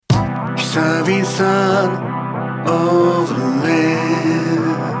久々の溺れ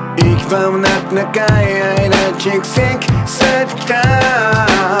行き場もなく長い間蓄積されてきた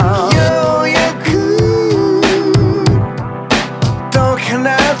ようやく解き放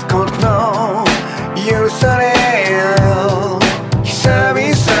つことの許される久々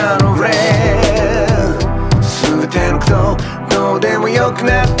の溺れ全てのことどうでもよく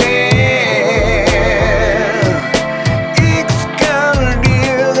なって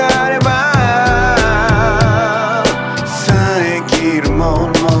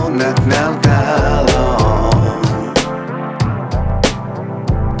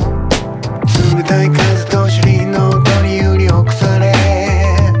冷たい風と尻の音に揺り起こされ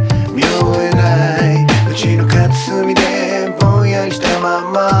見覚えないうちの片隅でぼんやりしたま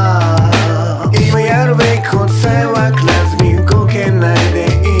ま今やるべきことさえ分からずに動けないで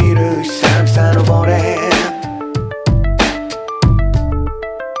いる久々の溺れ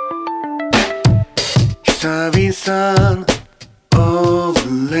久々の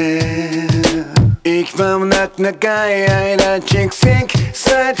溺れ行き場もなく長い間蓄積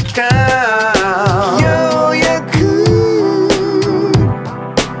されてきたようやく